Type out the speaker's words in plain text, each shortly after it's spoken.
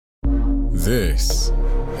This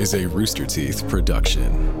is a Rooster Teeth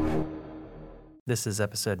production. This is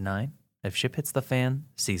episode 9 of Ship Hits the Fan,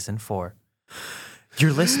 season 4.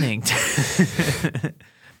 You're listening to...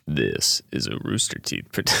 This is a Rooster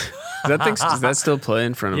Teeth production. Does that still play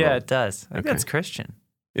in front of Yeah, all? it does. I think Okay. that's Christian.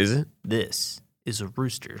 Is it? This is a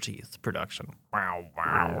Rooster Teeth production. Wow,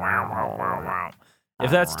 wow, wow, wow, wow, wow. If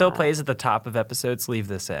that still plays at the top of episodes, leave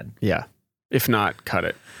this in. Yeah. If not, cut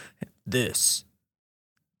it. This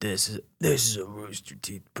is a Rooster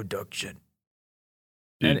Teeth production.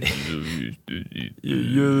 You're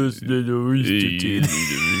listening to Rooster Teeth.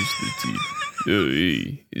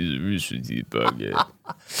 It's a Rooster Teeth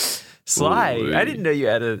podcast. Sly, Oh, I didn't know you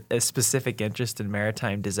had a specific interest in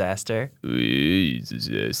maritime disaster. It's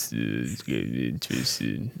getting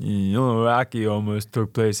interesting. You know, Rocky almost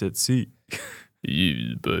took place at sea.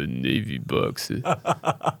 You but a Navy boxer.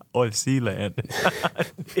 Or Sealand.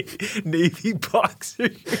 Navy boxer.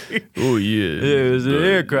 Oh, yeah. Yeah, it was an But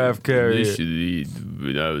aircraft carrier. Initially,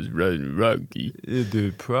 when I was riding Rocky. The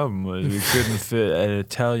problem was we couldn't fit an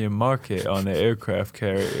Italian market on the aircraft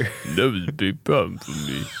carrier. That was a big problem for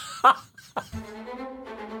me.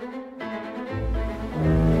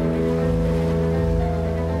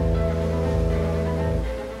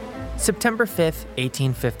 September 5th,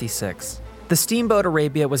 1856. The steamboat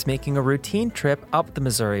Arabia was making a routine trip up the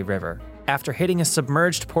Missouri River. After hitting a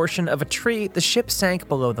submerged portion of a tree, the ship sank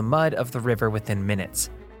below the mud of the river within minutes,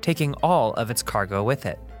 taking all of its cargo with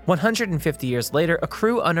it. 150 years later, a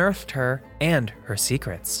crew unearthed her and her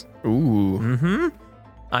secrets. Ooh.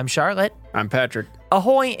 I'm Charlotte. I'm Patrick.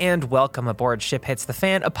 Ahoy and welcome aboard Ship Hits the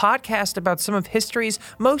Fan, a podcast about some of history's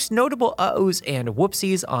most notable uh-ohs and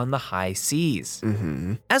whoopsies on the high seas.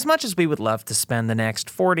 As much as we would love to spend the next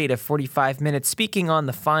 40 to 45 minutes speaking on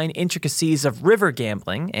the fine intricacies of river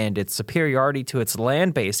gambling and its superiority to its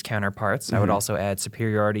land-based counterparts, I would also add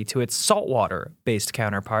superiority to its saltwater-based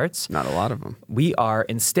counterparts, Not a lot of them. we are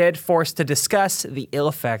instead forced to discuss the ill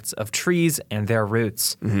effects of trees and their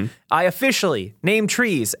roots. I officially name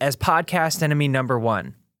trees as podcast enemy number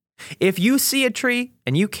 1. If you see a tree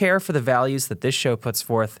and you care for the values that this show puts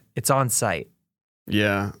forth, it's on site.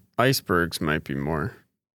 Yeah. Icebergs might be more.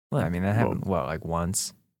 Well, I mean, that happened, like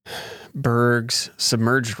once? Bergs,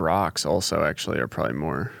 submerged rocks also actually are probably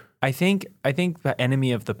more. I think the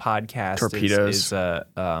enemy of the podcast Torpedoes. is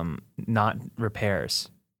not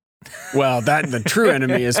repairs. Well, the true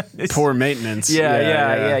enemy is poor maintenance.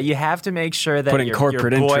 Yeah. You have to make sure that Putting your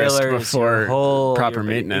corporate boilers, interest before your whole, proper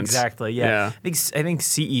maintenance. Exactly. Yeah. Yeah. I think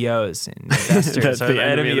CEOs and investors That's are the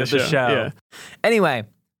enemy of the show. Yeah. Anyway,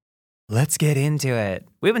 let's get into it.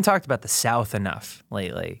 We haven't talked about the South enough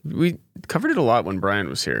lately. We covered it a lot when Brian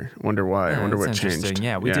was here. Wonder why. I wonder That's what changed. interesting.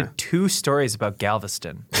 Yeah, we did 2 stories about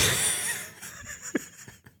Galveston.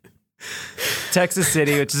 Texas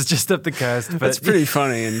City, which is just up the coast. But That's pretty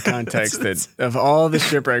funny in context that of all the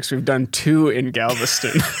shipwrecks, we've done 2 in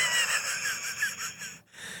Galveston.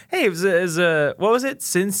 Hey, it was what was it?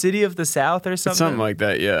 Sin City of the South or something? Something like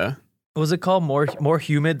that, yeah. Was it called more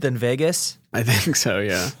humid than Vegas? I think so,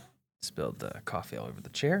 yeah. Spilled the coffee all over the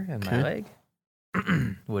chair and my leg.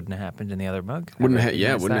 Wouldn't have happened in the other mug. Wouldn't I have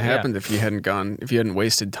recognize that, happened if you hadn't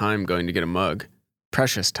wasted time going to get a mug.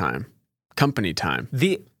 Precious time. Company time.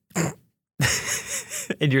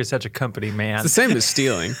 And you're such a company man. It's the same as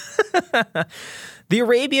stealing. The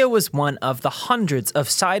Arabia was one of the hundreds of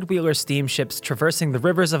side-wheeler steamships traversing the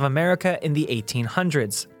rivers of America in the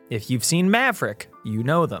 1800s. If you've seen Maverick, you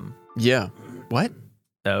know them. Yeah. What?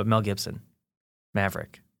 Mel Gibson.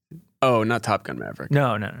 Maverick. Oh, not Top Gun Maverick.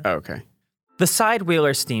 No. Oh, okay. The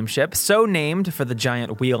side-wheeler steamship, so named for the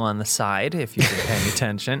giant wheel on the side, if you've been paying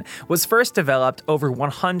attention, was first developed over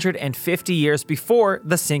 150 years before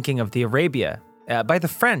the sinking of the Arabia. By the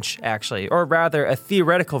French, actually, or rather, a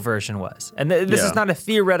theoretical version was. And this is not a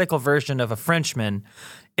theoretical version of a Frenchman.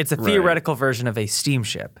 It's a theoretical version of a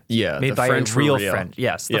steamship. Yeah, made the by French a were real real. French.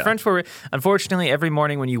 Yes, the Yeah. French were. Unfortunately, every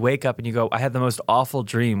morning when you wake up and you go, "I had the most awful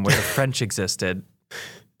dream where the French existed,"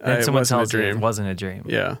 and It someone wasn't a tells you it dream. wasn't a dream.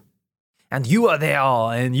 Yeah. And you are there,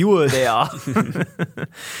 and you were there.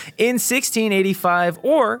 In 1685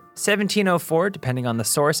 or 1704, depending on the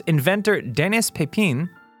source, inventor Denis Papin.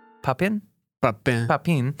 Papin. I'm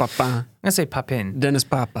going to say Papin. Dennis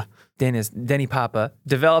Papa. Denny Papa,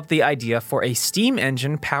 developed the idea for a steam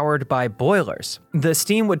engine powered by boilers. The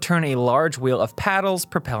steam would turn a large wheel of paddles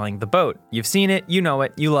propelling the boat. You've seen it, you know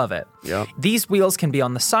it, you love it. Yep. These wheels can be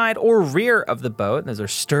on the side or rear of the boat. Those are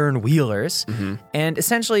stern wheelers. And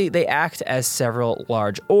essentially, they act as several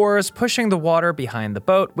large oars, pushing the water behind the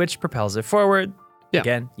boat, which propels it forward. Yeah.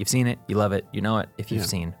 Again, you've seen it, you love it, you know it if you've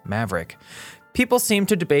seen Maverick. People seem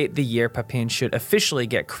to debate the year Papin should officially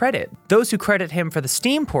get credit. Those who credit him for the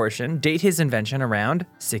steam portion date his invention around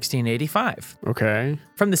 1685. Okay.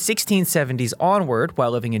 From the 1670s onward,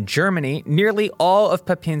 while living in Germany, nearly all of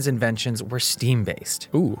Papin's inventions were steam-based.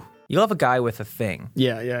 Ooh. You love a guy with a thing.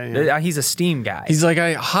 Yeah. He's a steam guy. He's like,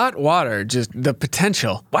 hot water, just the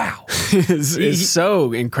potential wow. is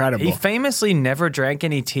so incredible. He famously never drank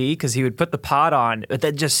any tea because he would put the pot on, but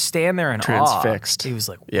then just stand there in Transfixed. awe. He was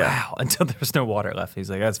like, Yeah. wow, until there was no water left. He's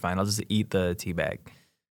like, that's fine. I'll just eat the tea bag.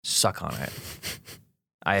 Suck on it.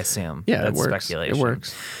 I assume. Yeah, That's it works. speculation. It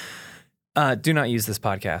works. Do not use this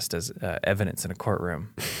podcast as evidence in a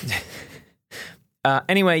courtroom.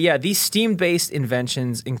 Anyway, yeah, these steam-based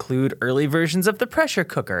inventions include early versions of the pressure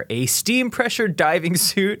cooker, a steam-pressure diving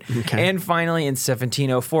suit, and finally, in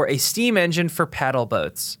 1704, a steam engine for paddle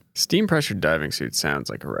boats. Steam pressure diving suit sounds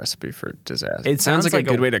like a recipe for disaster. It sounds sounds like like a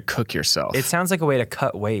good a- way to cook yourself. It sounds like a way to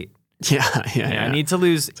cut weight. yeah. I need to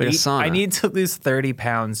lose. like a sauna. I need to lose 30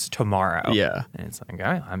 pounds tomorrow. Yeah. and it's like,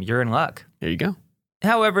 all right, you're in luck. There you go.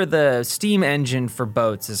 However, the steam engine for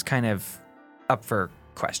boats is kind of up for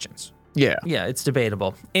questions. Yeah. Yeah, it's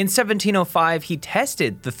debatable. In 1705, he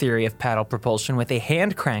tested the theory of paddle propulsion with a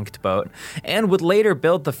hand-cranked boat and would later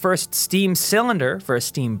build the first steam cylinder for a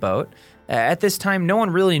steamboat. At this time, no one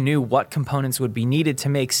really knew what components would be needed to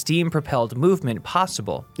make steam-propelled movement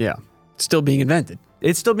possible. Yeah. Still being invented.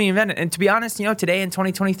 It's still being invented. And to be honest, today in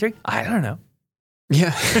 2023, I don't know.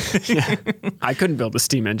 Yeah. yeah. I couldn't build a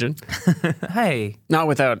steam engine. Hey. Not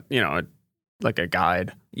without, like a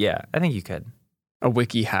guide, Yeah, I think you could. a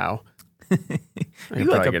wiki how. I You could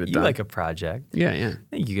probably get it done. like a project. Yeah. I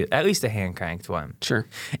think you could, at least a hand-cranked one. Sure.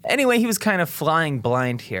 Anyway, he was kind of flying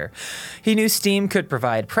blind here. He knew steam could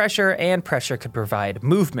provide pressure and pressure could provide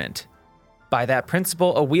movement. By that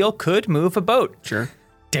principle, a wheel could move a boat. Sure.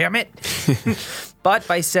 Damn it. But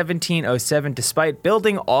by 1707, despite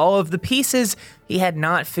building all of the pieces, he had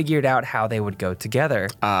not figured out how they would go together.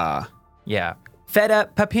 Yeah. Fed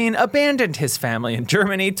up, Papin abandoned his family in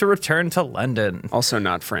Germany to return to London. Also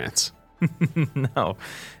not France. No,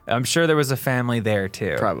 I'm sure there was a family there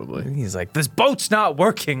too. Probably. He's like, this boat's not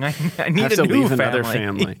working. I need Have a to new leave family. another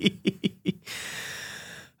family.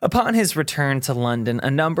 Upon his return to London, a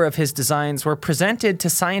number of his designs were presented to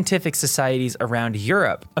scientific societies around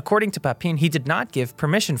Europe. According to Papin, he did not give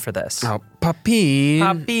permission for this. Oh, Papin.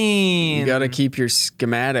 Papin! You got to keep your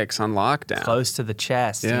schematics on lockdown. Close to the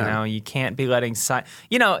chest, Yeah. you can't be letting this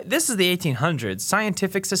is the 1800s.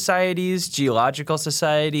 Scientific societies, geological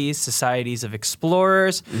societies, societies of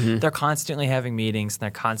explorers, they're constantly having meetings and they're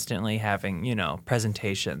constantly having,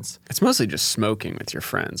 presentations. It's mostly just smoking with your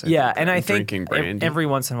friends. And I think drinking brandy. every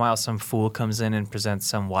once in a while some fool comes in and presents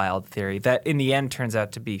some wild theory that in the end turns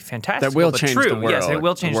out to be fantastic. That will but change true. the world. Yes, it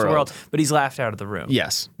will change the world. world, but he's laughed out of the room.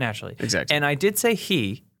 Yes. Naturally. Exactly. And I did say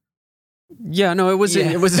he. Yeah, no, it was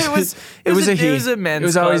Yeah. it was a he. It was a men's It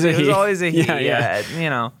was always club. a he. It was always a he. Yeah.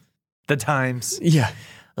 The times. Yeah.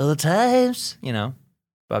 The times.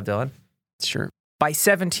 Bob Dylan. Sure. By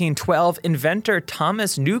 1712, inventor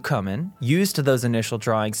Thomas Newcomen used those initial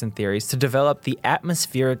drawings and theories to develop the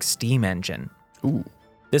atmospheric steam engine. Ooh.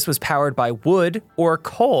 This was powered by wood or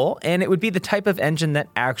coal, and it would be the type of engine that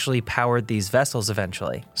actually powered these vessels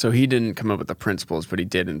eventually. So he didn't come up with the principles, but he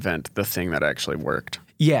did invent the thing that actually worked.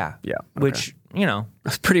 Yeah. Yeah. Okay. Which,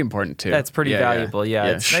 That's pretty important too. that's pretty valuable. Yeah.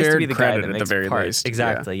 It's Shared nice to be the guy credit that at makes the very parts. least.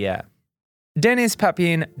 Exactly, yeah. Denis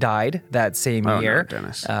Papin died that same Oh, year. no,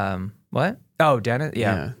 Dennis. What? Oh, Dennis?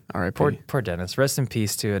 Yeah. R.I.P. Poor Dennis. Rest in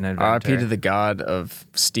peace to an inventor. R.I.P. to the god of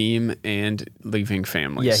steam and leaving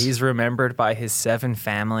families. Yeah, he's remembered by his 7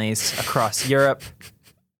 families across Europe.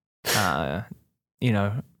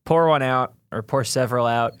 Pour one out or pour several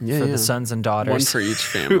out for the sons and daughters. One for each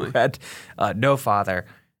who family. had no father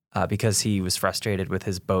because he was frustrated with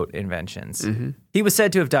his boat inventions. Mm-hmm. He was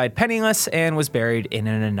said to have died penniless and was buried in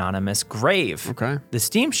an anonymous grave. Okay. The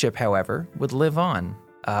steamship, however, would live on.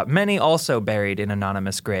 Many also buried in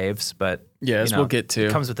anonymous graves, but Yeah, as we'll get to.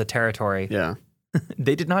 it comes with the territory. Yeah.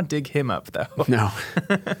 They did not dig him up, though. No.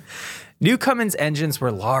 Newcomen's engines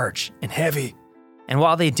were large and heavy, and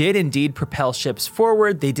while they did indeed propel ships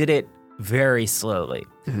forward, they did it very slowly.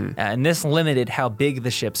 And this limited how big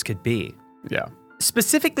the ships could be. Yeah.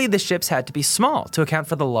 Specifically, the ships had to be small to account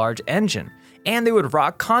for the large engine, and they would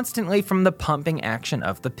rock constantly from the pumping action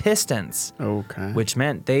of the pistons, Okay. which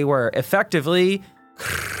meant they were effectively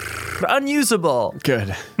unusable.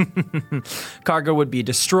 Good. Cargo would be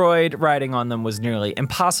destroyed. Riding on them was nearly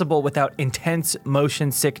impossible without intense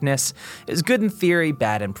motion sickness. It was good in theory,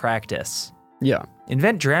 bad in practice. Yeah.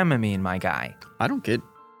 Invent Dramamine, my guy. I don't get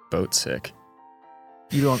boat sick.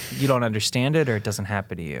 You don't understand it, or it doesn't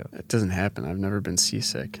happen to you? It doesn't happen. I've never been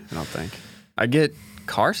seasick, I don't think. I get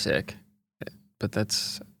car sick, but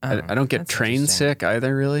I don't get train sick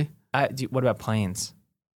either, really. What about planes?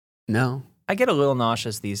 No. I get a little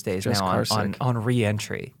nauseous these days Just now on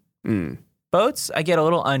re-entry. Boats, I get a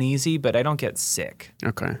little uneasy, but I don't get sick.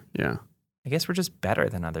 Okay, yeah. I guess we're just better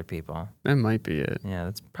than other people. That might be it. Yeah,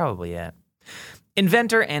 that's probably it.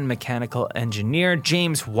 Inventor and mechanical engineer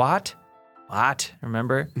James Watt,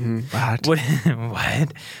 remember?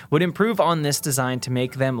 Would improve on this design to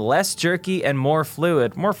make them less jerky and more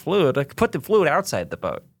fluid. More fluid, like put the fluid outside the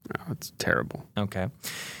boat. Oh, that's terrible. Okay.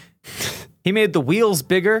 He made the wheels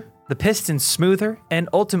bigger, the pistons smoother, and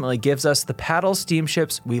ultimately gives us the paddle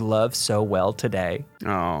steamships we love so well today.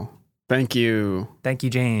 Oh, thank you. Thank you,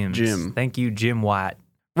 James. Jim. Thank you, Jim Watt.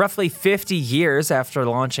 Roughly 50 years after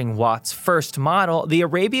launching Watt's first model, the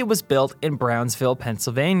Arabia was built in Brownsville,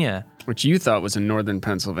 Pennsylvania. Which you thought was in northern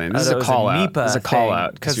Pennsylvania. This is that a was a call out. NEPA This is a call thing,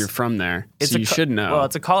 out because you're from there. So you should know. Well,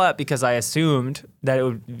 it's a call out because I assumed that it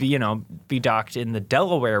would be docked in the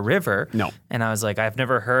Delaware River. No. And I was like, I've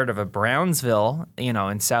never heard of a Brownsville,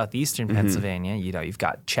 in southeastern Pennsylvania. You've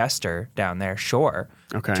got Chester down there, sure.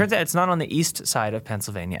 Okay. Turns out it's not on the east side of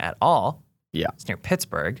Pennsylvania at all. Yeah. It's near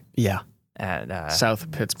Pittsburgh. Yeah. At South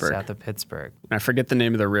of Pittsburgh. South of Pittsburgh. I forget the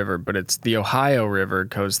name of the river, but it's the Ohio River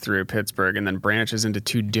goes through Pittsburgh and then branches into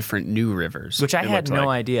two different new rivers. Which I had no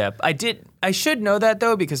idea. I should know that,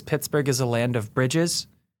 though, because Pittsburgh is a land of bridges.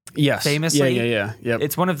 Yes. Famously. Yeah. Yep.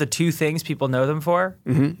 It's one of the two things people know them for.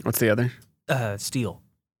 Mm-hmm. What's the other? Steel.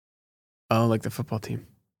 Oh, like the football team.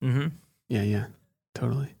 Mm-hmm. Yeah.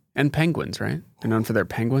 Totally. And penguins, right? They're known for their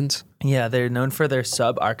penguins? Yeah, they're known for their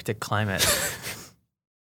subarctic climate.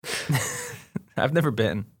 I've never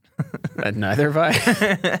been. Neither have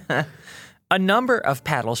I. A number of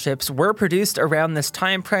paddle ships were produced around this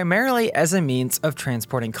time primarily as a means of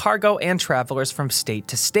transporting cargo and travelers from state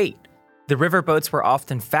to state. The river boats were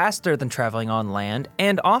often faster than traveling on land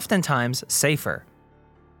and oftentimes safer.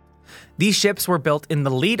 These ships were built in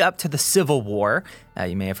the lead up to the Civil War,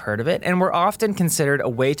 you may have heard of it, and were often considered a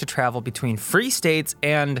way to travel between free states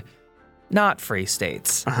and not free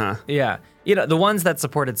states. Uh-huh. Yeah. The ones that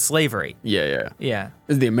supported slavery. Yeah. Yeah.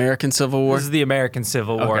 This is the American Civil War? This is the American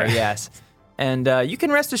Civil War, Okay. yes. And you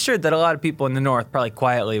can rest assured that a lot of people in the North probably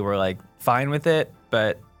quietly were like fine with it,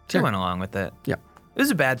 but they went along with it. Yeah. It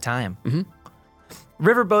was a bad time. Mm-hmm.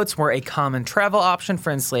 Riverboats were a common travel option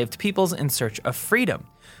for enslaved peoples in search of freedom.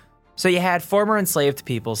 So you had former enslaved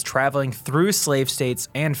peoples traveling through slave states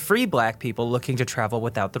and free black people looking to travel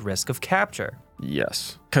without the risk of capture.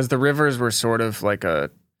 Yes. Because the rivers were sort of like a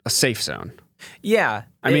safe zone. Yeah.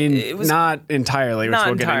 I mean, it was not entirely, which not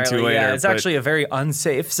we'll get entirely, into later. yeah. It's but actually a very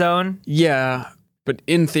unsafe zone. Yeah, but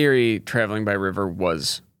in theory, traveling by river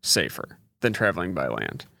was safer than traveling by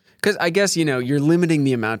land. Because I guess, you're limiting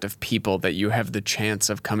the amount of people that you have the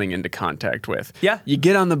chance of coming into contact with. Yeah. You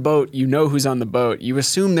get on the boat, you know who's on the boat. You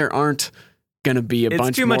assume there aren't going to be a bunch more.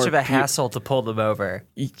 It's too much of a hassle to pull them over.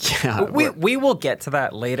 Yeah. We will get to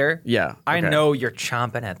that later. Yeah. I okay. know you're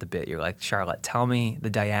chomping at the bit. You're like, Charlotte, tell me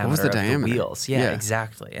the diameter of the wheels. Yeah,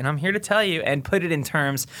 exactly. And I'm here to tell you and put it in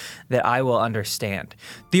terms that I will understand.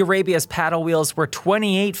 The Arabia's paddle wheels were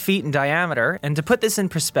 28 feet in diameter, and to put this in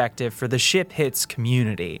perspective for the ship hits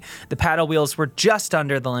community, the paddle wheels were just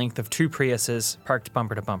under the length of two Priuses parked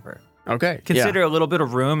bumper to bumper. Okay. Consider a little bit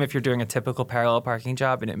of room if you're doing a typical parallel parking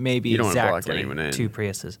job, and it may be exactly two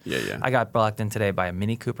Priuses. Yeah. I got blocked in today by a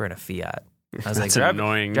Mini Cooper and a Fiat. I was That's like,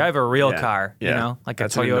 annoying. drive a real car, like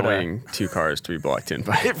That's a Toyota. annoying 2 cars to be blocked in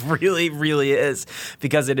by. It really, really is,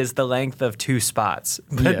 because it is the length of 2 spots.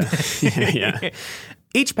 Yeah.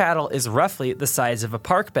 Each paddle is roughly the size of a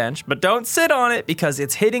park bench, but don't sit on it because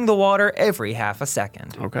it's hitting the water every half a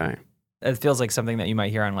second. Okay. It feels like something that you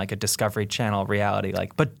might hear on like a Discovery Channel reality,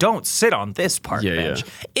 like, but don't sit on this park bench.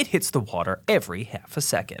 It hits the water every half a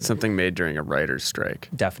second. Something made during a writer's strike.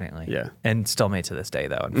 Definitely. Yeah. And still made to this day,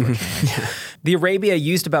 though, unfortunately. The Arabia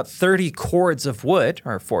used about 30 cords of wood,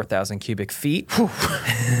 or 4,000 cubic feet.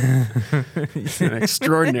 It's an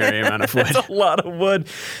extraordinary amount of wood. That's a lot of wood.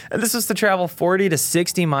 And this was to travel 40 to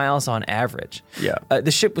 60 miles on average. Yeah.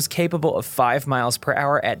 The ship was capable of 5 miles per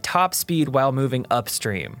hour at top speed while moving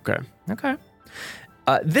upstream. Okay.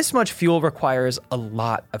 This much fuel requires a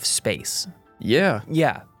lot of space. Yeah.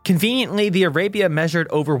 Yeah. Conveniently, the Arabia measured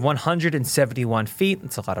over 171 feet.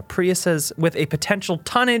 That's a lot of Priuses, with a potential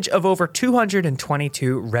tonnage of over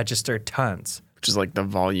 222 registered tons. Which is like the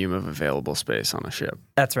volume of available space on a ship.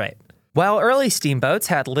 That's right. While early steamboats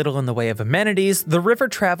had little in the way of amenities, the river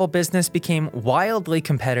travel business became wildly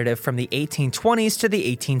competitive from the 1820s to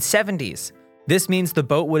the 1870s. This means the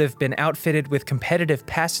boat would have been outfitted with competitive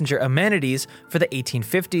passenger amenities for the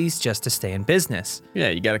 1850s just to stay in business. Yeah,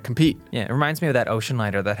 you got to compete. Yeah, it reminds me of that ocean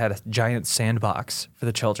liner that had a giant sandbox for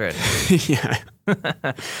the children. Yeah.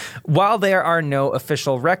 While there are no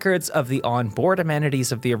official records of the onboard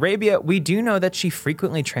amenities of the Arabia, we do know that she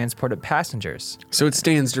frequently transported passengers. So it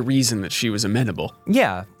stands to reason that she was amenable.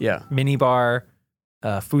 Yeah. Yeah. Minibar,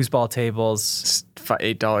 foosball tables,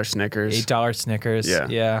 $8 Snickers. $8 Snickers. Yeah.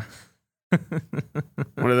 Yeah.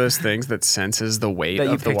 One of those things that senses the weight That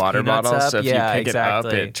you of the picked water peanuts bottle. up? So if Yeah, you pick it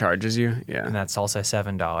exactly. up, it charges you. And Yeah. that's also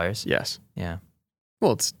 $7. Yes. Yeah.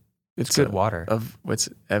 Well, it's good water. Of what's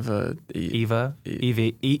Evian?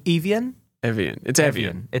 Evian. It's Evian. It's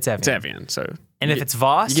Evian. It's Evian. So And if it's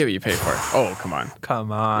Voss, you get what you pay for. Oh, come on.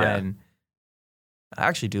 come on. I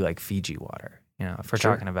actually do like Fiji water. You know, if we're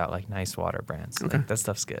Sure. talking about like nice water brands, Okay. like, that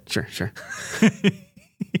stuff's good. Sure, sure.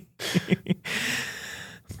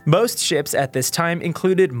 Most ships at this time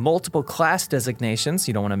included multiple class designations.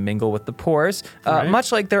 You don't want to mingle with the pores, Right.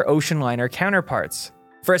 much like their ocean liner counterparts.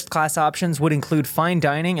 First class options would include fine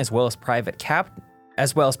dining as well as private cabins.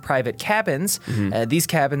 Mm-hmm. These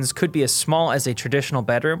cabins could be as small as a traditional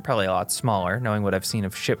bedroom, probably a lot smaller, knowing what I've seen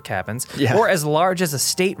of ship cabins, Yeah. or as large as a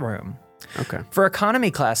stateroom. Okay. For economy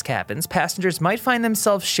class cabins, passengers might find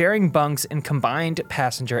themselves sharing bunks in combined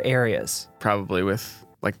passenger areas. Probably with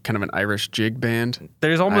like kind of an Irish jig band.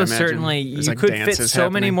 There's almost imagine certainly, there's, you like, could fit dances so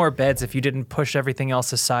many happening. more beds if you didn't push everything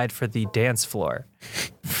else aside for the dance floor,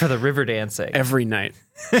 for the river dancing. Every night.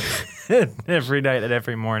 Every night and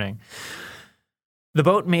every morning. The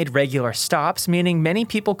boat made regular stops, meaning many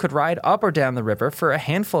people could ride up or down the river for a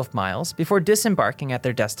handful of miles before disembarking at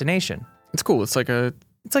their destination. It's cool. It's like a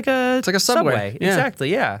It's like a subway. Yeah.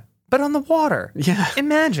 Exactly, yeah. But on the water. yeah.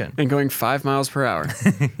 Imagine. And going 5 miles per hour.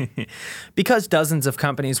 Because dozens of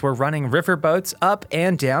companies were running riverboats up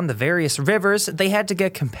and down the various rivers, they had to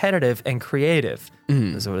get competitive and creative.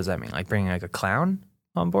 So what does that mean? Like bringing like a clown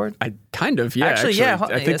on board? I kind of, yeah. Actually,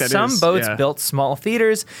 I think that some is, boats yeah. built small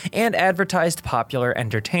theaters and advertised popular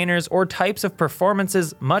entertainers or types of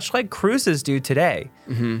performances, much like cruises do today.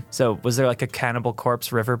 So was there like a Cannibal Corpse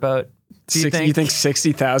riverboat? Do you You think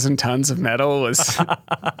 60,000 tons of metal was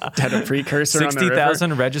had a precursor on the river?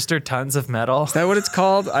 60,000 registered tons of metal? Is that what it's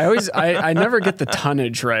called? I never get the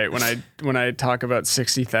tonnage right when I talk about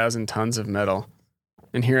 60,000 tons of metal.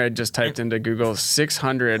 And here I just typed into Google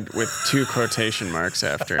 600 with 2 quotation marks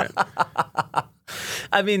after it.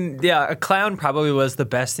 I mean, yeah, a clown probably was the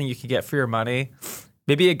best thing you could get for your money.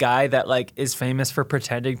 Maybe a guy that like is famous for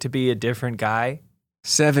pretending to be a different guy.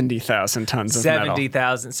 70,000 tons of metal.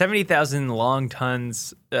 70,000 long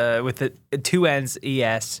tons with the 2 ends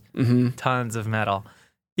ES tons of metal.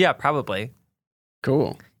 Yeah, probably.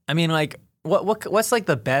 Cool. I mean, like, what's like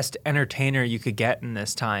the best entertainer you could get in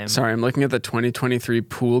this time? Sorry, I'm looking at the 2023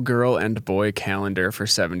 pool girl and boy calendar for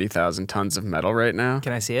 70,000 tons of metal right now.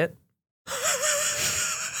 Can I see it?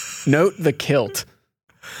 Note the kilt.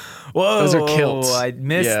 Whoa, Those are kilts. I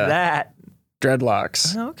missed Yeah. that.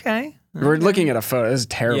 Dreadlocks. Okay. We're looking at a photo. This is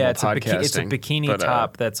terrible Yeah, it's podcasting. a bikini but,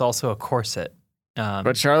 top that's also a corset.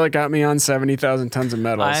 But Charlotte got me on 70,000 tons of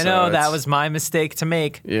metal. I so know, that it's- was my mistake to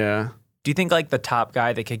make. Yeah. Do you think like the top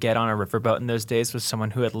guy they could get on a riverboat in those days was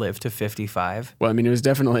someone who had lived to 55? Well, I mean, it was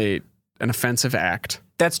definitely an offensive act.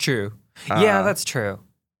 That's true. Yeah, that's true.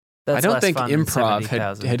 That's I don't less think fun than improv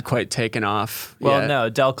 70,000. had quite taken off. Well, yet.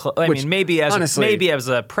 no, I Which, mean, maybe honestly- as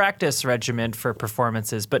a practice regimen for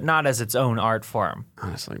performances, but not as its own art form.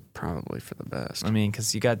 Honestly, probably for the best. I mean,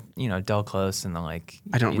 because you got Del Close and the I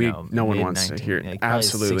don't. No one wants to hear.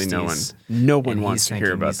 Absolutely no one. No one wants to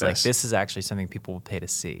hear about this. Like, this is actually something people will pay to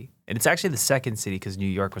see, and it's actually the second city because New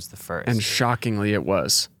York was the first. And shockingly, it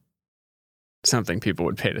was something people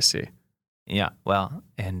would pay to see. yeah, well,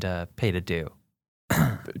 and pay to do.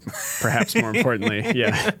 Perhaps more importantly,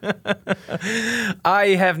 yeah.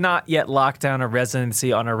 I have not yet locked down a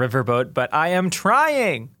residency on a riverboat, but I am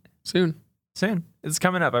trying. Soon. It's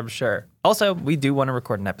coming up, I'm sure. Also, we do want to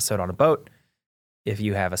record an episode on a boat. If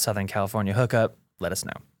you have a Southern California hookup, let us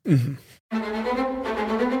know.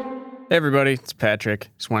 Hey everybody, it's Patrick.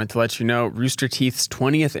 Just wanted to let you know Rooster Teeth's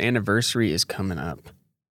 20th anniversary is coming up.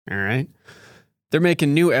 All right? They're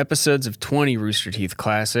making new episodes of 20 Rooster Teeth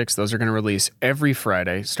classics. Those are going to release every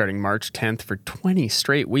Friday starting March 10th for 20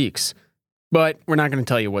 straight weeks. But we're not going to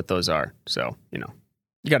tell you what those are. So, you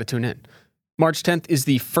got to tune in. March 10th is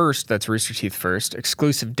the first, that's Rooster Teeth first,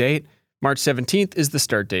 exclusive date. March 17th is the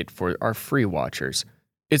start date for our free watchers.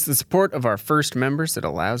 It's the support of our first members that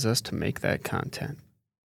allows us to make that content.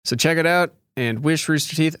 So check it out and wish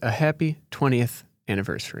Rooster Teeth a happy 20th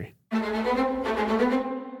anniversary.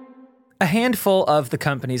 A handful of the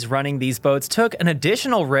companies running these boats took an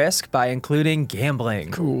additional risk by including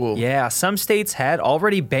gambling. Cool. Yeah, some states had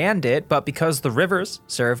already banned it, but because the rivers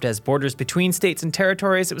served as borders between states and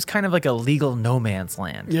territories, it was kind of like a legal no man's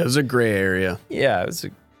land. Yeah, it was a gray area. Yeah, it was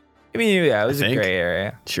a gray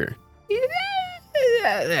area. Sure.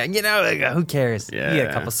 Yeah, who cares? Yeah. You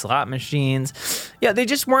got a couple slot machines. Yeah, they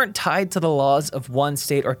just weren't tied to the laws of one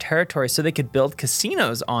state or territory, so they could build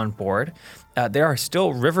casinos on board. There are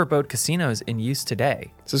still riverboat casinos in use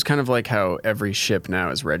today. This is kind of like how every ship now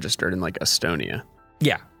is registered in like Estonia.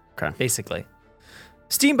 Yeah, Okay. basically.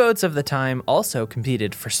 Steamboats of the time also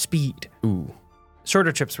competed for speed. Ooh.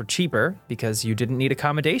 Shorter trips were cheaper because you didn't need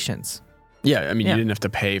accommodations. Yeah, I mean, Yeah. you didn't have to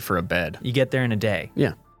pay for a bed. You get there in a day.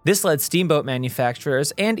 Yeah. This led steamboat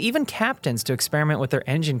manufacturers and even captains to experiment with their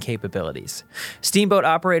engine capabilities. Steamboat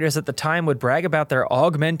operators at the time would brag about their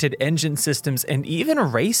augmented engine systems and even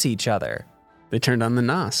race each other. They turned on the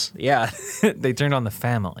NOS. Yeah, they turned on the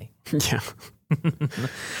family. Yeah.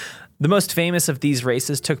 The most famous of these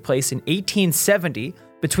races took place in 1870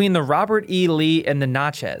 between the Robert E. Lee and the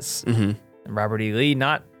Natchez. And Robert E. Lee,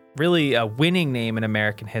 not really a winning name in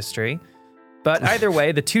American history. But either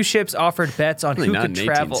way, the two ships offered bets on who not could in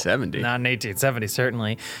travel. 1870. Not in 1870,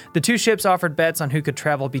 certainly. The two ships offered bets on who could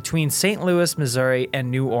travel between St. Louis, Missouri,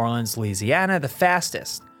 and New Orleans, Louisiana, the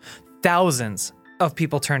fastest. Thousands of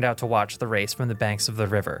people turned out to watch the race from the banks of the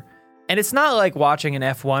river. And it's not like watching an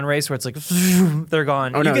F1 race where it's like, they're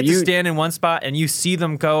gone. Oh, no, you get to you- stand in one spot and you see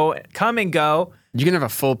them come and go You can have a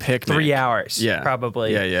full picnic. 3 hours, Yeah.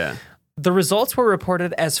 probably. Yeah. The results were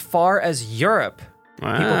reported as far as Europe.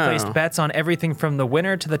 Wow. People placed bets on everything from the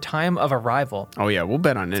winner to the time of arrival. Oh, yeah, we'll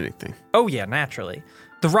bet on anything. Oh yeah, naturally.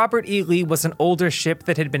 The Robert E. Lee was an older ship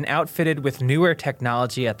that had been outfitted with newer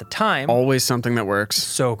technology at the time. Always something that works.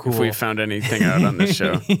 So cool. If we found anything out on this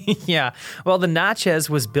show. Yeah. Well, the Natchez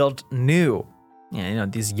was built new. Yeah,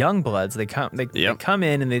 these young bloods, they come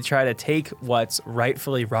in and they try to take what's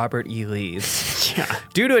rightfully Robert E. Lee's. Yeah.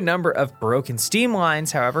 Due to a number of broken steam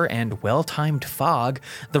lines, however, and well-timed fog,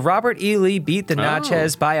 the Robert E. Lee beat the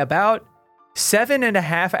Natchez by about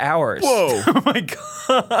 7.5 hours. Whoa. Oh my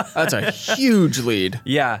God. That's a huge lead.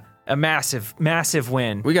 Yeah, a massive, massive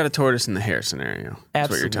win. We got a tortoise in the hare scenario. That's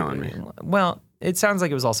what you're telling me. Well, it sounds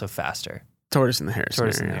like it was also faster. Tortoise in the hare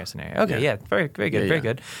Tortoise in scenario. the hare scenario. Okay, Yeah. yeah, very good, Yeah, very yeah.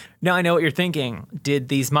 good. Now I know what you're thinking. Did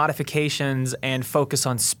these modifications and focus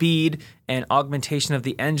on speed and augmentation of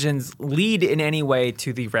the engines lead in any way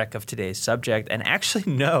to the wreck of today's subject? And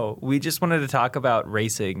actually, no. We just wanted to talk about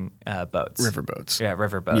racing boats. Riverboats. Yeah,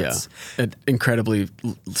 river boats. Yeah. At incredibly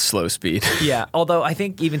slow speed. Yeah, although I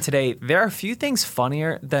think even today, there are a few things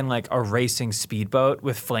funnier than like a racing speedboat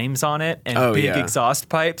with flames on it and big yeah. exhaust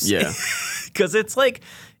pipes. Yeah. Because it's like,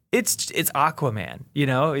 it's Aquaman,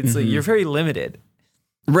 It's like you're very limited.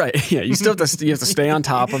 Right. Yeah. You still have to stay on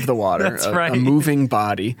top of the water. That's a right. moving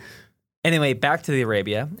body. Anyway, back to the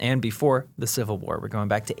Arabia and before the Civil War. We're going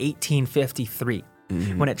back to 1853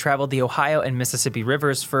 when it traveled the Ohio and Mississippi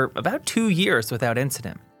rivers for about 2 years without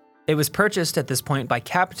incident. It was purchased at this point by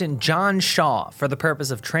Captain John Shaw for the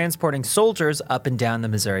purpose of transporting soldiers up and down the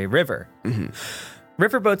Missouri River.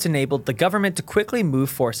 Riverboats enabled the government to quickly move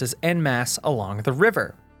forces en masse along the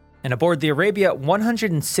river. And aboard the Arabia,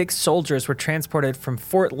 106 soldiers were transported from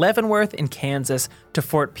Fort Leavenworth in Kansas to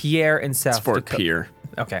Fort Pierre in South Fort Dakota. Pierre.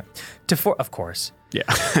 Okay. Of course. Yeah.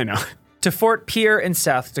 I know. To Fort Pierre in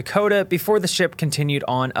South Dakota before the ship continued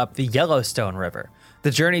on up the Yellowstone River.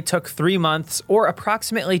 The journey took 3 months or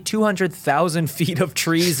approximately 200,000 feet of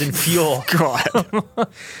trees and fuel. God.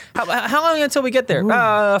 How long until we get there?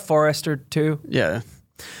 A forest or two. Yeah.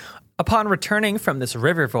 Upon returning from this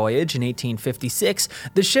river voyage in 1856,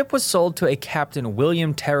 the ship was sold to a Captain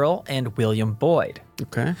William Terrell and William Boyd.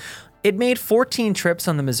 Okay. It made 14 trips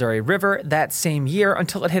on the Missouri River that same year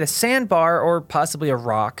until it hit a sandbar or possibly a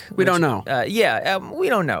rock. We don't know. We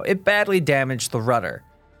don't know. It badly damaged the rudder.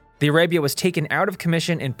 The Arabia was taken out of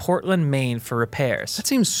commission in Portland, Maine for repairs. That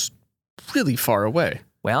seems really far away.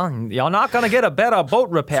 Well, you're not going to get a better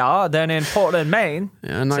boat repair than in Portland, Maine.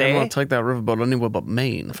 Yeah, I'm not going to take that riverboat anywhere but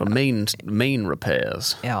Maine for main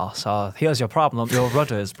repairs. Yeah, so here's your problem. Your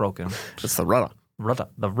rudder is broken. It's the rudder.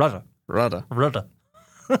 The rudder. Rudder.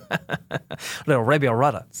 The Arabia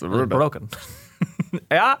rudder. It's the rudder. broken.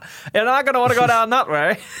 Yeah, you're not going to want to go down that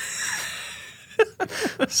way.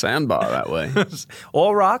 Sandbar that way.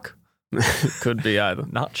 Or rock. Could be either.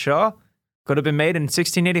 Not sure. Could have been made in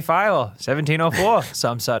 1685 or 1704,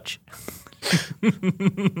 some such.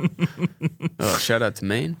 Oh, shout out to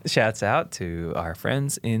Maine. Shouts out to our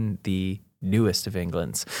friends in the newest of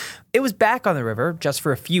England's. It was back on the river just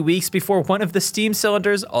for a few weeks before one of the steam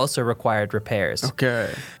cylinders also required repairs.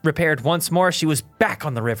 Okay. Repaired once more, she was back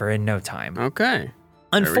on the river in no time. Okay.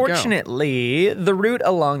 Unfortunately, the route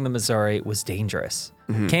along the Missouri was dangerous.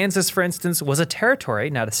 Kansas, for instance, was a territory,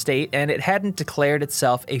 not a state, and it hadn't declared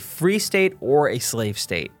itself a free state or a slave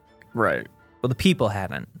state. Right. Well, the people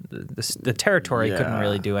hadn't. The territory couldn't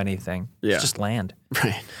really do anything. Yeah. It's just land.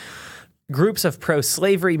 Right. Groups of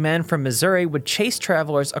pro-slavery men from Missouri would chase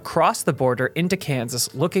travelers across the border into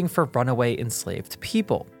Kansas looking for runaway enslaved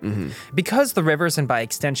people. Because the rivers, and by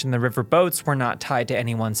extension the river boats, were not tied to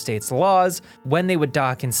any one state's laws, when they would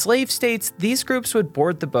dock in slave states, these groups would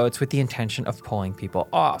board the boats with the intention of pulling people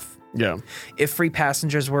off. Yeah. If free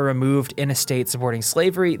passengers were removed in a state supporting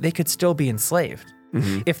slavery, they could still be enslaved.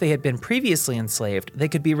 If they had been previously enslaved, they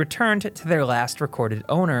could be returned to their last recorded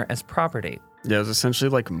owner as property. Yeah, it was essentially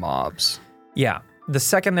like mobs. Yeah. The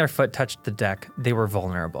second their foot touched the deck, they were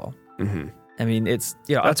vulnerable. I mean, it's,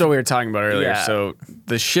 That's what we were talking about earlier. Yeah. So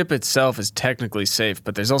the ship itself is technically safe,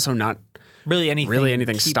 but there's also not really anything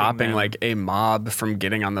anything keeping stopping them. like a mob from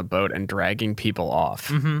getting on the boat and dragging people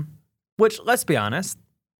off. Which, let's be honest,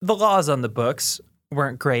 the laws on the books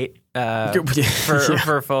weren't great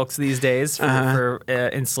for folks these days, for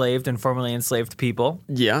enslaved and formerly enslaved people.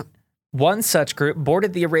 Yeah. One such group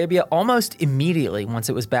boarded the Arabia almost immediately once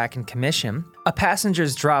it was back in commission. A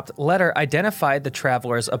passenger's dropped letter identified the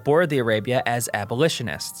travelers aboard the Arabia as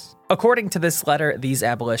abolitionists. According to this letter, these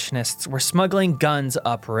abolitionists were smuggling guns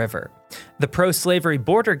upriver. The pro-slavery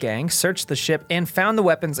border gang searched the ship and found the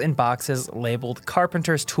weapons in boxes labeled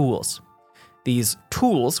carpenter's tools. These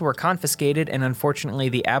tools were confiscated, and unfortunately,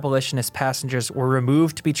 the abolitionist passengers were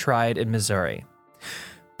removed to be tried in Missouri.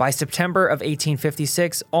 By September of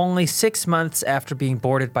 1856, only 6 months after being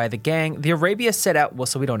boarded by the gang, the Arabia set out. Well,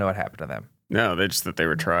 so we don't know what happened to them. No, they just that they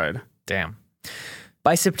were tried. Damn.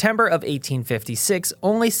 By September of 1856,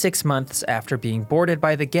 only 6 months after being boarded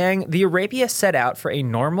by the gang, the Arabia set out for a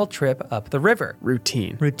normal trip up the river.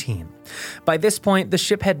 Routine. By this point, the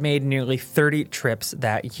ship had made nearly 30 trips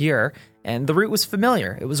that year, and the route was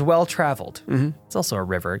familiar. It was well traveled. It's also a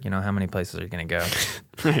river. You know, how many places are you going to go?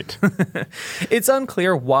 Right. It's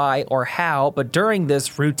unclear why or how, but during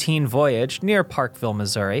this routine voyage near Parkville,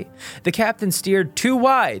 Missouri, the captain steered too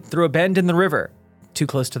wide through a bend in the river, too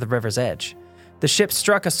close to the river's edge. The ship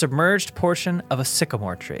struck a submerged portion of a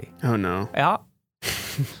sycamore tree. Oh, no. Yeah,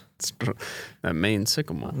 It's that main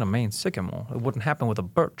sycamore. the main sycamore. It wouldn't happen with a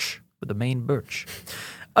birch, with the main birch.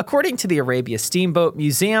 According to the Arabia Steamboat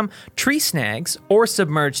Museum, tree snags, or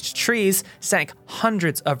submerged trees, sank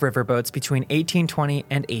hundreds of riverboats between 1820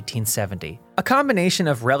 and 1870. A combination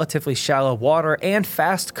of relatively shallow water and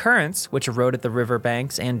fast currents, which eroded the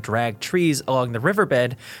riverbanks and dragged trees along the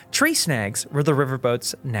riverbed, tree snags were the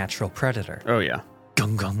riverboat's natural predator. Oh, yeah.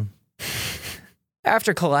 Gung gung.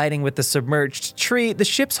 After colliding with the submerged tree, the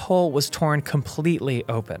ship's hull was torn completely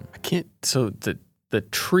open. I can't. So the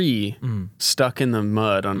tree stuck in the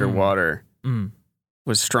mud underwater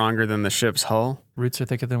was stronger than the ship's hull. Roots are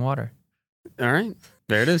thicker than water. All right.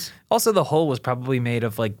 There it is. Also, the hull was probably made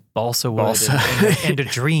of like balsa wood Balsa. and a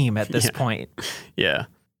dream at this point. Yeah.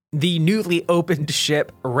 The newly opened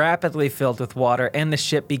ship rapidly filled with water, and the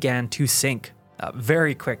ship began to sink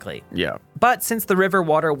very quickly. Yeah. But since the river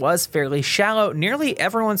water was fairly shallow, nearly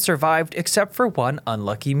everyone survived except for one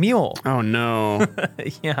unlucky mule. Oh, no.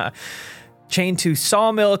 Yeah. Chained to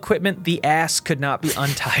sawmill equipment, the ass could not be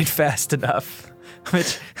untied fast enough.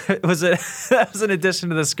 Which was that was an addition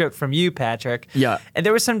to the script from you, Patrick. Yeah. And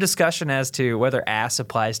there was some discussion as to whether ass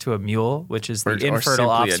applies to a mule, which is the Or infertile simply a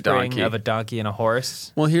offspring donkey. of a donkey and a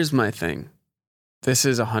horse. Well, here's my thing. This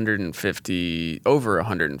is over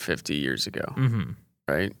 150 years ago,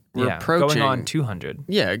 right? We're Yeah, approaching. going on 200.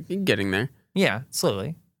 Yeah, getting there. Yeah,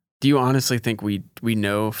 slowly. Do you honestly think we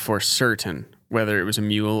know for certain whether it was a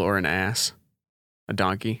mule or an ass? A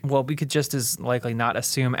donkey? Well, we could just as likely not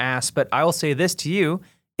assume ass, but I will say this to you.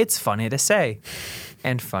 It's funny to say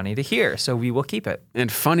and funny to hear, so we will keep it.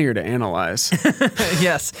 And funnier to analyze.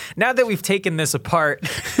 Yes. Now that we've taken this apart,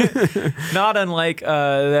 not unlike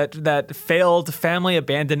that failed family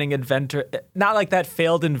abandoning inventor, not like that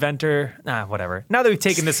failed inventor, whatever. Now that we've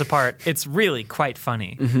taken this apart, it's really quite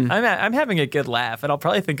funny. I'm having a good laugh, and I'll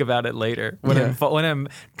probably think about it later when I'm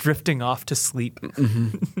drifting off to sleep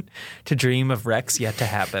to dream of wrecks yet to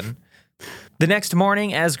happen. The next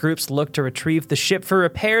morning, as groups looked to retrieve the ship for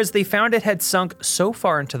repairs, they found it had sunk so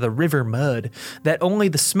far into the river mud that only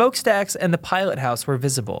the smokestacks and the pilot house were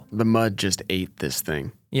visible. The mud just ate this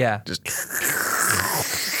thing. Yeah. Just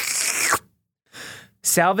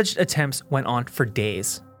Salvage attempts went on for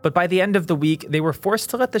days. But by the end of the week, they were forced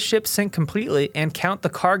to let the ship sink completely and count the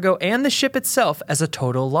cargo and the ship itself as a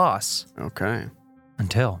total loss. Okay.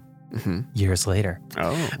 Until years later.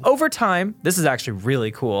 Oh. Over time, this is actually really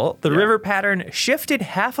cool, the river pattern shifted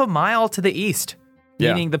half a mile to the east,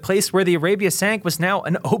 meaning the place where the Arabia sank was now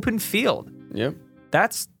an open field. Yep.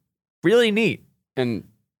 That's really neat. And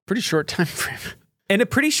pretty short time frame. In a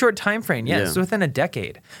pretty short time frame, yes, within a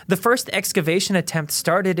decade. The first excavation attempt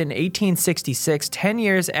started in 1866, 10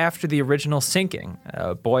 years after the original sinking.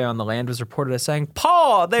 A boy on the land was reported as saying,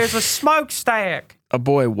 "Paul, there's a smokestack." A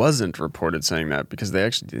boy wasn't reported saying that because they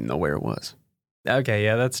actually didn't know where it was. Okay,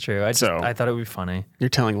 yeah, that's true. I thought it would be funny. You're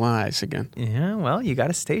telling lies again. Yeah, well, you got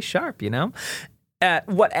to stay sharp, you know?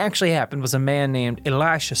 What actually happened was a man named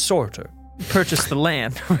Elisha Sorter purchased the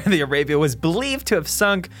land where the Arabia was believed to have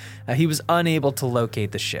sunk. He was unable to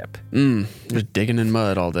locate the ship. Just digging in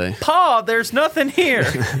mud all day. "Pa, there's nothing here."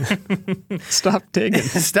 Stop digging.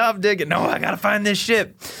 Stop digging. No, I gotta find this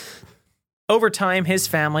ship. Over time, his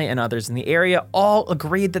family and others in the area all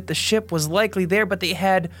agreed that the ship was likely there, but they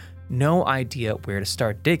had no idea where to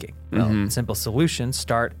start digging. Well, simple solution,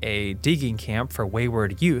 start a digging camp for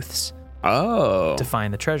wayward youths Oh. to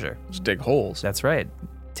find the treasure. Just dig holes. That's right.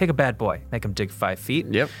 Take a bad boy, make him dig 5 feet.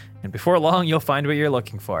 Yep. And before long, you'll find what you're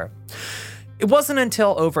looking for. It wasn't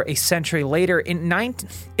until over a century later in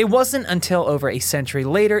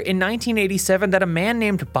 1987 that a man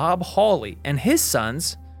named Bob Hawley and his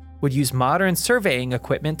sons would use modern surveying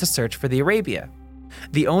equipment to search for the Arabia.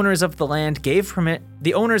 The owners of the land gave permission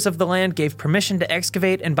to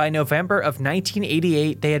excavate, and by November of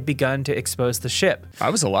 1988, they had begun to expose the ship. I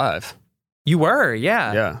was alive. You were,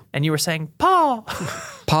 yeah. Yeah. And you were saying, "Paul,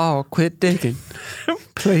 Paul, quit digging.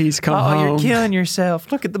 Please come home. you're killing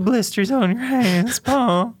yourself. Look at the blisters on your hands,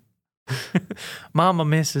 Paul. Mama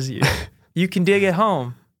misses you. You can dig at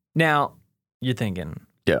home." Now, you're thinking,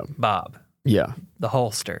 Yeah. Bob, Yeah. the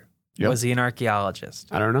holster. Yep. Was he an archaeologist?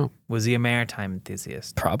 I don't know. Was he a maritime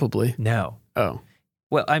enthusiast? Probably. No. Oh.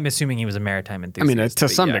 Well, I'm assuming he was a maritime enthusiast. mean, to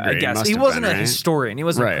but some yeah, degree, I guess. must He have wasn't been, a right? historian. He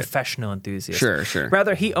wasn't Right. a professional enthusiast. Sure, sure.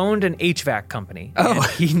 Rather, he owned an HVAC company. Oh. And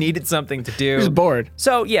he needed something to do. He was bored.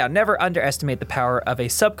 So, yeah, never underestimate the power of a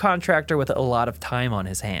subcontractor with a lot of time on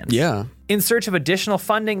his hands. Yeah. In search of additional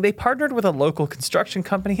funding, they partnered with a local construction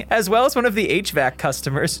company, as well as one of the HVAC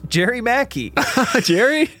customers, Jerry Mackey.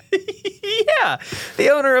 Jerry? Yeah, the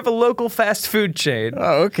owner of a local fast food chain.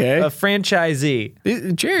 Oh, okay. A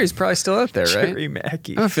franchisee. Jerry's probably still out there, right? Jerry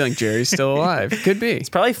Mackey. I have a feeling Jerry's still alive. Could be. He's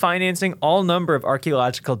probably financing all number of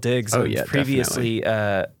archaeological digs of yeah, previously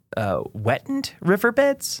wettened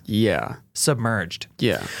riverbeds, Yeah. submerged.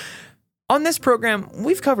 Yeah. On this program,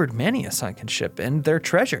 we've covered many a sunken ship and their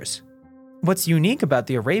treasures. What's unique about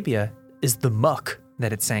the Arabia is the muck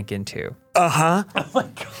that it sank into. Uh-huh. Oh my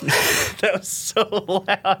God, that was so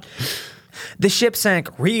loud. The ship sank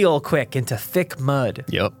real quick into thick mud.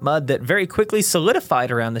 Yep. Mud that very quickly solidified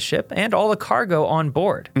around the ship and all the cargo on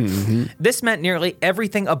board. This meant nearly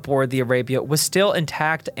everything aboard the Arabia was still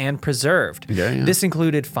intact and preserved. Yeah. This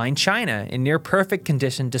included fine china in near perfect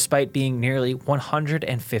condition despite being nearly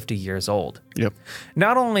 150 years old. Yep.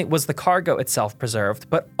 Not only was the cargo itself preserved,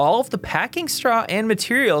 but all of the packing straw and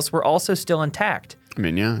materials were also still intact. I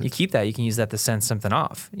mean, yeah. You keep that, you can use that to send something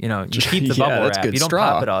off. You know, you keep the Yeah, bubble that's wrap. good You don't straw.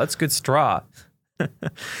 pop it all. It's good straw. I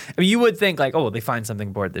mean, you would think like, oh, they find something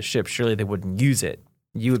aboard this ship. Surely they wouldn't use it.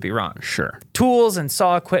 You would be wrong. Sure. Tools and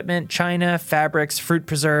saw equipment, china, fabrics, fruit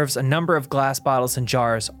preserves, a number of glass bottles and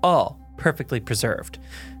jars, all perfectly preserved.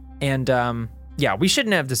 And yeah, we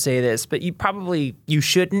shouldn't have to say this, but you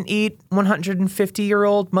shouldn't eat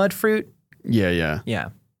 150-year-old mud fruit. Yeah. Yeah.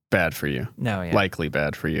 Bad for you. No, yeah. Likely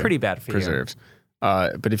bad for you. Pretty bad for you. Preserves.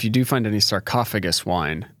 But if you do find any sarcophagus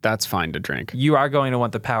wine, that's fine to drink. You are going to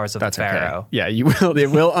want the powers of That's the Pharaoh. okay. Yeah, you will.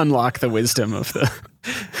 It will unlock the wisdom of the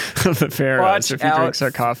pharaohs Watch if you drink out.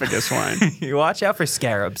 sarcophagus wine. You watch out for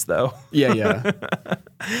scarabs, though. Yeah.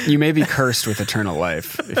 You may be cursed with eternal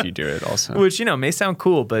life if you do it. Also, Which, may sound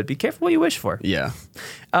cool, but be careful what you wish for. yeah.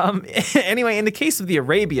 Anyway, in the case of the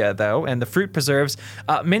Arabia, though, and the fruit preserves,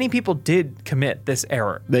 many people did commit this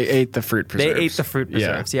error. They ate the fruit preserves. They ate the fruit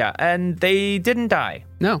preserves, yeah. And they didn't die.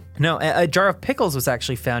 No. No, a jar of pickles was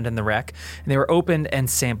actually found in the wreck, and they were opened and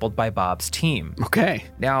sampled by Bob's team. Okay.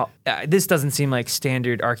 Now, this doesn't seem like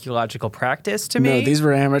standard archological practice to me. No, these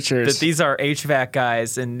were amateurs. But these are HVAC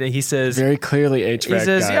guys, and he says, very clearly HVAC he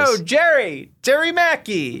says, guys. "Yo, Jerry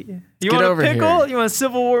Mackey, you want a over pickle? here." You want a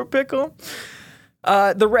Civil War pickle?"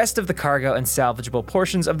 The rest of the cargo and salvageable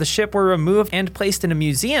portions of the ship were removed and placed in a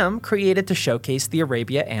museum created to showcase the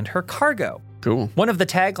Arabia and her cargo. Cool. One of the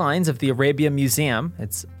taglines of the Arabia Museum,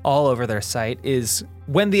 it's all over their site, is,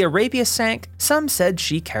 "When the Arabia sank, some said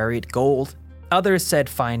she carried gold. Others said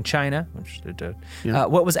fine china," which it did. Yeah.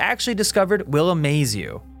 What was actually discovered will amaze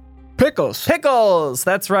you. Pickles. Pickles!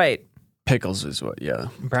 That's right. Pickles is what, yeah.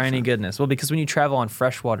 Briny goodness. Well, because when you travel on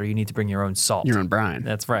fresh water, you need to bring your own salt. Your own brine.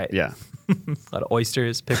 That's right. Yeah. A lot of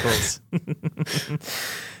oysters, pickles.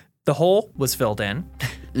 The hole was filled in.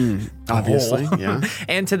 Obviously, yeah.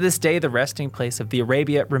 And to this day, the resting place of the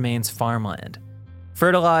Arabia remains farmland,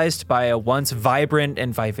 fertilized by a once vibrant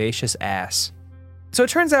and vivacious ass. So it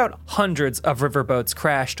turns out hundreds of riverboats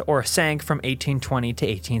crashed or sank from 1820 to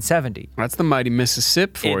 1870. That's the mighty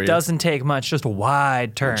Mississippi for you. It doesn't take much, just a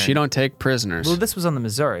wide turn. She don't take prisoners. Well, this was on the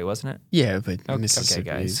Missouri, wasn't it? Yeah, but Mississippi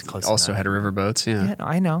guys, close also enough. had riverboats, yeah. Yeah,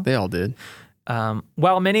 I know. They all did.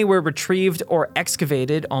 While many were retrieved or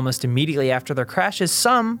excavated almost immediately after their crashes,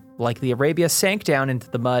 some, like the Arabia, sank down into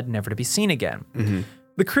the mud, never to be seen again. Mm-hmm.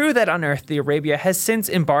 The crew that unearthed the Arabia has since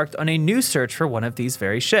embarked on a new search for one of these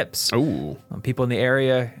very ships. Ooh. People in the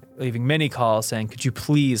area leaving many calls saying, "Could you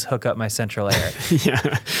please hook up my central air?"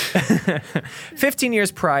 Yeah. 15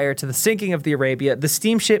 years prior to the sinking of the Arabia, the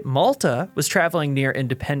steamship Malta was traveling near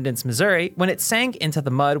Independence, Missouri, when it sank into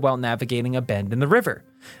the mud while navigating a bend in the river.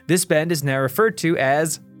 This bend is now referred to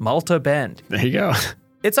as Malta Bend. There you go.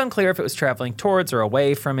 It's unclear if it was traveling towards or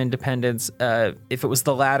away from Independence. If it was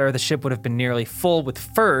the latter, the ship would have been nearly full with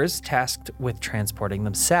furs tasked with transporting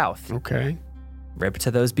them south. Okay. Rip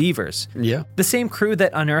to those beavers. Yeah. The same crew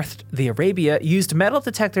that unearthed the Arabia used metal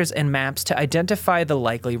detectors and maps to identify the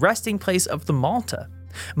likely resting place of the Malta.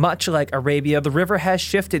 Much like Arabia, the river has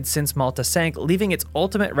shifted since Malta sank, leaving its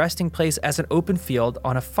ultimate resting place as an open field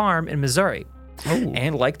on a farm in Missouri. Oh.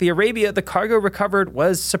 And like the Arabia, the cargo recovered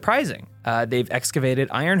was surprising. They've excavated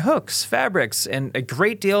iron hooks, fabrics, and a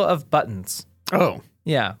great deal of buttons. Oh.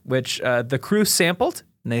 Yeah, which the crew sampled,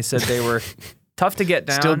 and they said they were tough to get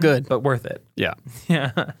down. Still good. But worth it. Yeah.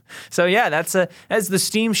 Yeah. So yeah, that's the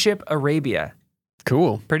steamship Arabia.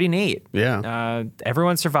 Cool. Pretty neat. Yeah.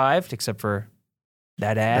 Everyone survived except for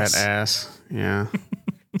that ass. That ass. Yeah.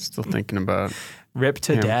 Still thinking about. Rip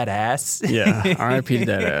to that ass. Yeah. R.I.P. to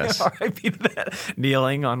that ass. R.I.P. to that.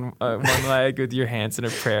 Kneeling on one leg with your hands in a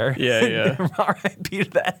prayer. Yeah, yeah. R.I.P. to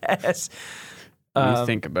that ass. We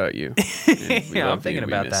think about you. Yeah, I'm thinking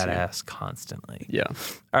about that ass constantly. Yeah.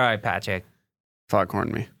 All right, Patrick.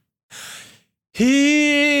 Foghorn me.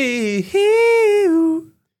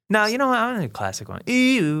 No, you know what? I'm gonna do a classic one.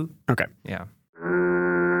 Ew. Okay. Yeah.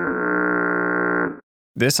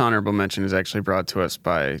 This honorable mention is actually brought to us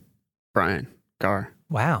by Brian Garr.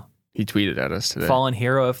 Wow. He tweeted at us today. Fallen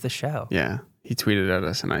hero of the show. Yeah. He tweeted at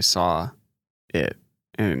us and I saw it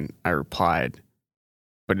and I replied,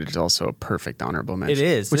 but it is also a perfect honorable mention. It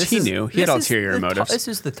is. Which he knew. He had ulterior motives. This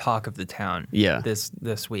is the talk of the town. Yeah.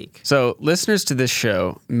 This week. So listeners to this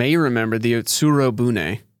show may remember the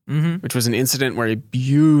Utsurobune, which was an incident where a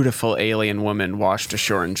beautiful alien woman washed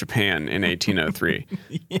ashore in Japan in 1803.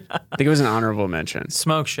 Yeah. I think it was an honorable mention.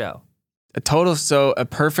 Smoke show. A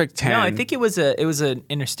perfect 10. No, I think it was an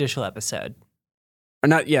interstitial episode. Or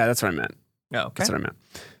not, yeah, that's what I meant. Oh, okay. That's what I meant.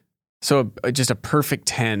 So just a perfect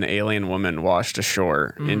 10 alien woman washed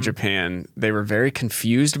ashore in Japan. They were very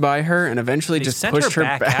confused by her and eventually They just sent pushed her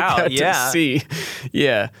her back out, to yeah. sea.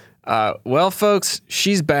 Yeah. Well, folks,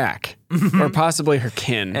 she's back. Or possibly her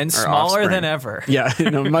kin. And or smaller offspring. than ever. Yeah,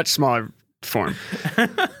 in a much smaller form.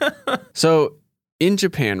 So in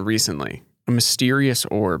Japan recently, a mysterious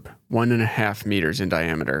orb, 1.5 meters in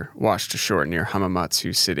diameter, washed ashore near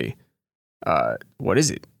Hamamatsu City. What is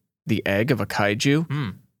it? The egg of a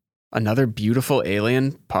kaiju? Another beautiful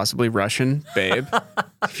alien, possibly Russian, babe.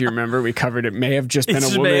 If you remember, we covered it. May have just been a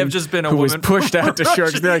woman who was pushed out to shore.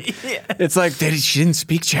 They're like, Yeah. it's like she didn't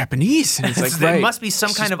speak Japanese. And it's like, There right, must be some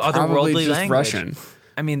she's kind of probably otherworldly just language. Russian.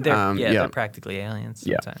 I mean, they're yeah. they're practically aliens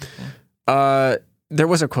Yeah. sometimes. There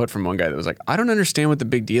was a quote from one guy that was like, I don't understand what the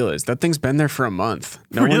big deal is. That thing's been there for a month.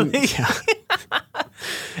 No Really? one. Yeah.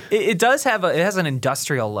 It does have it has an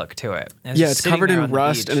industrial look to it. Yeah, just it's sitting covered there in on the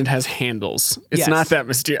rust beach. and it has handles. It's Yes. not that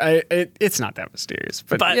mysterious. It's not that mysterious,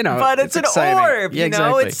 but you know, but it's an exciting. orb. Yeah, You know,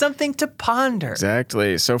 exactly. it's something to ponder.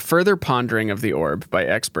 Exactly. So further pondering of the orb by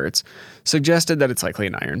experts suggested that it's likely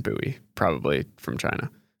an iron buoy, probably from China,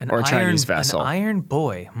 or a Chinese vessel. An iron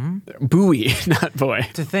boy. Buoy, not boy.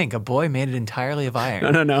 To think, a boy made it entirely of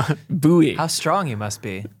iron. No. Buoy. How strong he must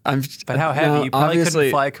be. But How heavy? no, You probably couldn't obviously-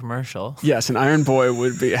 fly a commercial. Yes, an iron boy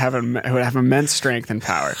would have immense strength and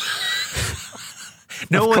power.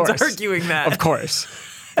 No Of one's course. arguing that. Of course.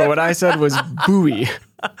 But what I said was buoy.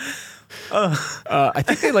 I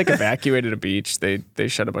think they like evacuated a beach. They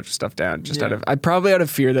shut a bunch of stuff down just out of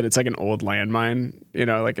fear that it's like an old landmine,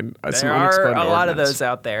 like some There are unexploded a lot of ordnance. those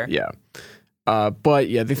out there. Yeah. But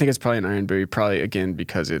yeah, they think it's probably an iron buoy, probably again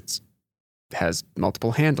because it's has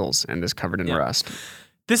multiple handles and is covered in rust.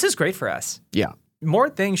 This is great for us. Yeah. More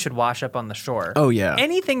things should wash up on the shore. Oh yeah.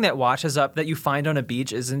 Anything that washes up that you find on a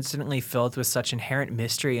beach is instantly filled with such inherent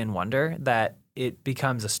mystery and wonder that it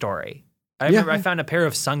becomes a story. I remember I found a pair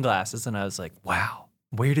of sunglasses and I was like, wow,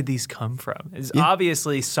 where did these come from? It's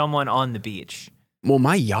obviously someone on the beach. Well,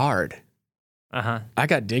 my yard. Uh-huh. I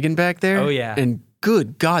got digging back there. Oh, yeah. And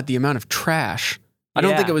good God, the amount of trash. I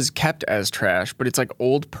don't think it was kept as trash, but it's like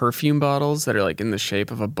old perfume bottles that are like in the shape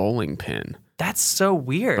of a bowling pin. That's so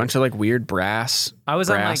weird. Bunch of like weird brass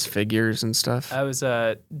figures and stuff. I was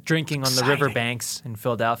drinking on the riverbanks in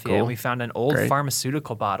Philadelphia, and we found an old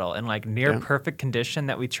pharmaceutical bottle in like near perfect condition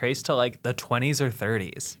that we traced to like the 20s or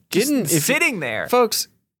 30s. Just sitting there. Folks,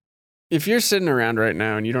 if you're sitting around right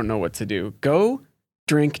now and you don't know what to do, go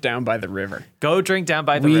drink down by the river. Go drink down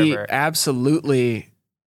by the river. We absolutely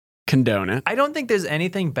condone it. I don't think there's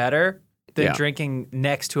anything better than drinking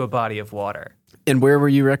next to a body of water. And where were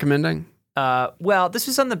you recommending? Well, this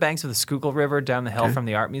was on the banks of the Schuylkill River down the hill from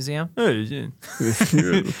the art museum. Great.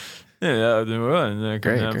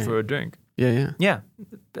 For a drink. Yeah.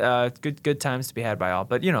 Good times to be had by all.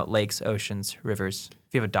 But lakes, oceans, rivers.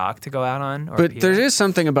 If you have a dock to go out on, but there is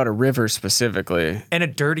something about a river specifically, and a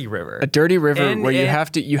dirty river. A dirty river where you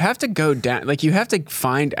have to go down, like you have to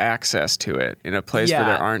find access to it in a place where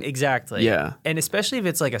there aren't. Exactly. Yeah. And especially if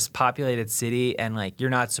it's like a populated city and like you're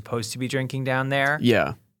not supposed to be drinking down there.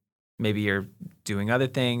 Yeah. Maybe you're doing other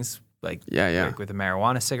things. Like with a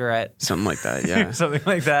marijuana cigarette. Something like that, yeah. Something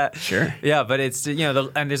like that. Sure. Yeah, but it's, and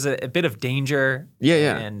there's a bit of danger.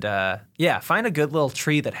 Yeah. And find a good little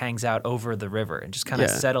tree that hangs out over the river and just kind of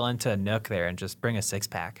settle into a nook there and just bring a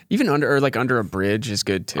 6-pack. Even under a bridge is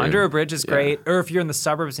good too. Under a bridge is great. Or if you're in the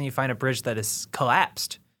suburbs and you find a bridge that is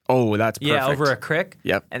collapsed. Oh, that's perfect. Yeah, over a creek.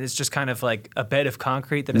 Yep. And it's just kind of like a bed of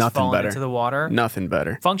concrete that has fallen into the water. Nothing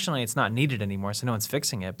better. Functionally, it's not needed anymore, so no one's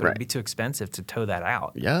fixing it, but it'd be too expensive to tow that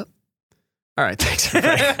out. Yep. All right, thanks.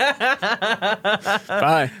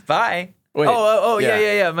 Bye. Bye. Wait,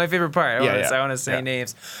 yeah. My favorite part. I want to say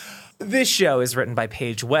names. This show is written by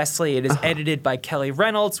Paige Wesley. It is edited by Kelly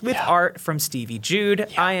Reynolds with art from Stevie Jude.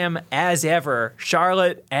 I am, as ever,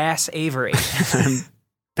 Charlotte Ass Avery.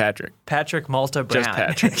 Patrick Malta Brown.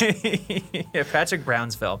 Just Patrick. Patrick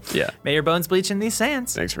Brownsville. Yeah. May your bones bleach in these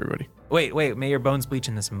sands. Thanks, everybody. Wait. May your bones bleach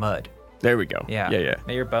in this mud. There we go. Yeah.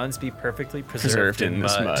 May your bones be perfectly preserved in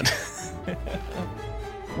this mud.